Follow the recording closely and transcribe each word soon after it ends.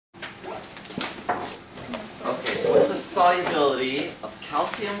solubility of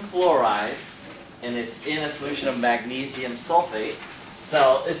calcium fluoride, and it's in a solution of magnesium sulfate.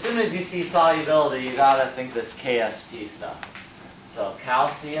 So as soon as you see solubility, you gotta think this KSP stuff. So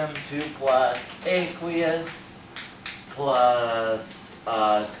calcium 2 plus aqueous plus,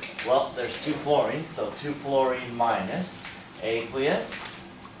 well, there's 2 fluorine, so 2 fluorine minus aqueous.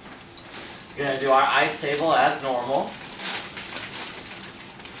 We're gonna do our ice table as normal.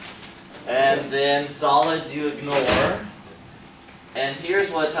 And then solids you ignore. And here's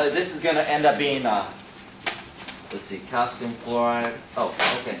what I tell you, this is going to end up being, let's see, calcium fluoride. Oh,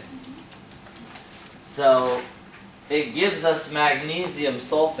 okay. So it gives us magnesium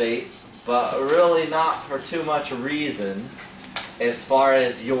sulfate, but really not for too much reason as far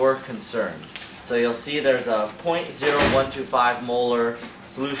as you're concerned. So you'll see there's a 0.0125 molar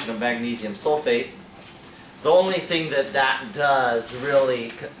solution of magnesium sulfate. The only thing that does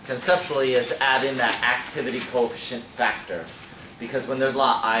really conceptually is add in that activity coefficient factor. Because when there's a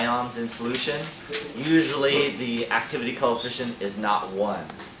lot of ions in solution, usually the activity coefficient is not 1.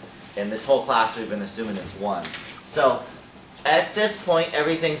 In this whole class we've been assuming it's 1. So at this point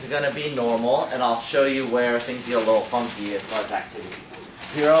everything's going to be normal, and I'll show you where things get a little funky as far as activity.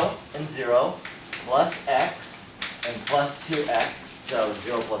 0 and 0 plus x and plus 2x. So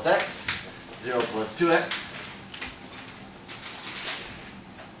 0 plus x, 0 plus 2x.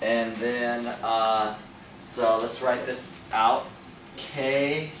 And then, so let's write this out.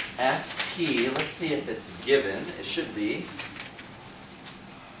 KSP, let's see if it's given. It should be.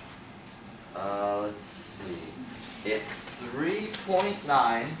 Let's see. It's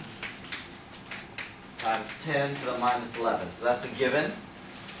 3.9 times 10 to the minus 11. So that's a given.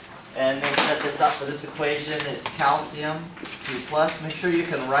 And then set this up for this equation. It's calcium 2 plus. Make sure you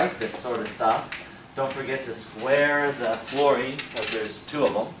can write this sort of stuff. Don't forget to square the fluorine, because there's 2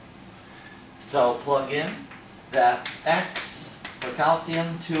 of them. So plug in, that's x for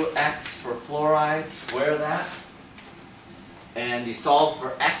calcium, 2x for fluoride, square that. And you solve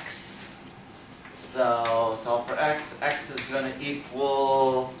for x. So solve for x. X is going to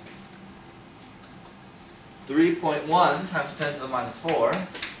equal 3.1 times 10 to the minus 4.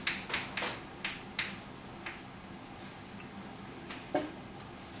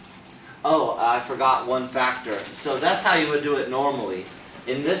 Oh, I forgot one factor. So that's how you would do it normally.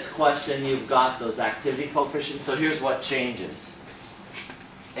 In this question, you've got those activity coefficients. So here's what changes.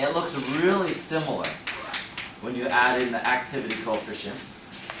 And it looks really similar when you add in the activity coefficients.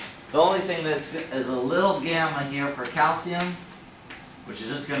 The only thing that's is a little gamma here for calcium, which is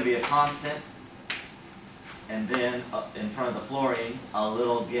just going to be a constant. And then in front of the fluorine, a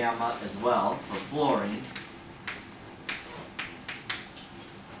little gamma as well for fluorine.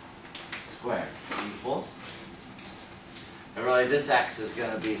 Squared equals, and really this x is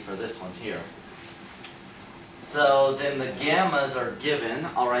going to be for this one here. So then the gammas are given.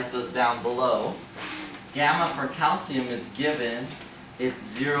 I'll write those down below. Gamma for calcium is given.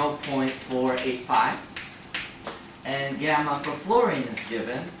 It's 0.485. And gamma for fluorine is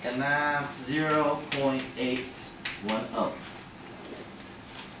given, and that's 0.810.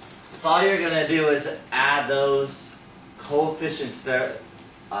 So all you're going to do is add those coefficients there.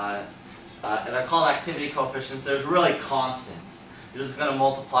 And they're called activity coefficients. There's really constants. You're just going to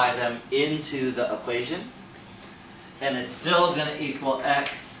multiply them into the equation. And it's still going to equal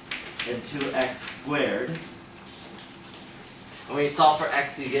x and 2x squared. And when you solve for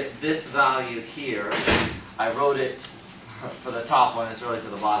x, you get this value here. I wrote it for the top one. It's really for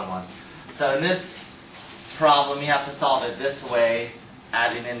the bottom one. So in this problem, you have to solve it this way,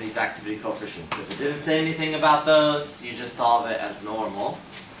 adding in these activity coefficients. If it didn't say anything about those, you just solve it as normal.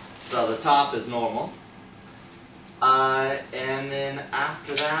 So the top is normal. And then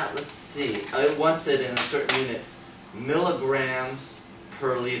after that, let's see. It wants it in certain units, milligrams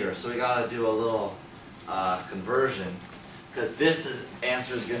per liter. So we got to do a little conversion, because this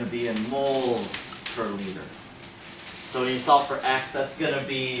answer is going to be in moles per liter. So when you solve for x, that's going to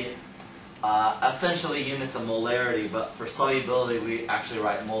be essentially units of molarity, but for solubility, we actually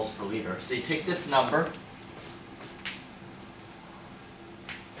write moles per liter. So you take this number,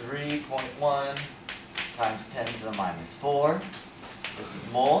 3.1 times 10 to the minus 4. This is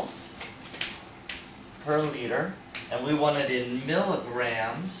moles per liter. And we want it in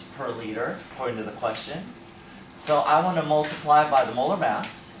milligrams per liter, according to the question. So I want to multiply by the molar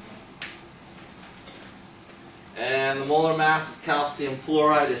mass. And the molar mass of calcium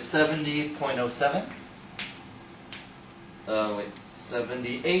fluoride is 70.07.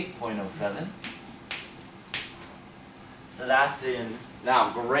 78.07. So that's in,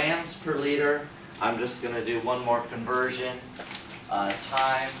 now, grams per liter. I'm just going to do one more conversion.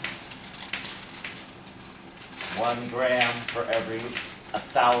 Times 1 gram for every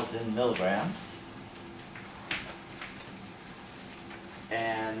 1,000 milligrams.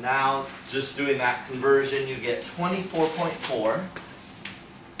 And now, just doing that conversion, you get 24.4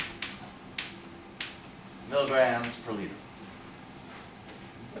 milligrams per liter.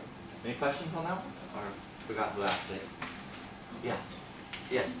 Any questions on that one? Or forgot who asked it? Yeah.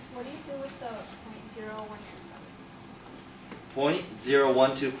 Yes? What do you do with the 0.0125?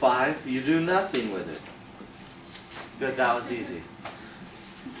 0.0125, you do nothing with it. Good, that was easy.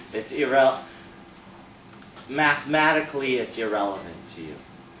 It's mathematically, it's irrelevant to you.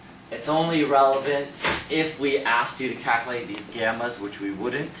 It's only relevant if we asked you to calculate these gammas, which we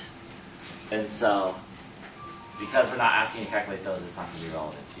wouldn't. And so, because we're not asking you to calculate those, it's not going to be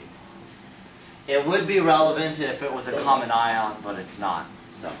relevant to you. It would be relevant if it was a common ion, but it's not.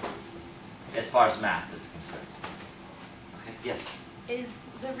 So, as far as math is concerned. Okay, yes? Is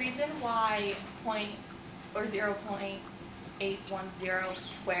the reason why 0.810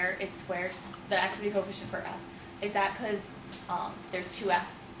 squared is squared, the activity coefficient for F, is that because there's two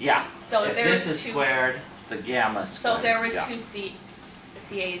F's? Yeah. So if this is squared, the gamma is squared. So if there was yeah. two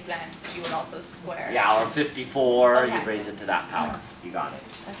CAs, then you would also square. Yeah, or 54, okay. you raise it to that power. You got it.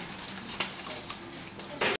 Okay.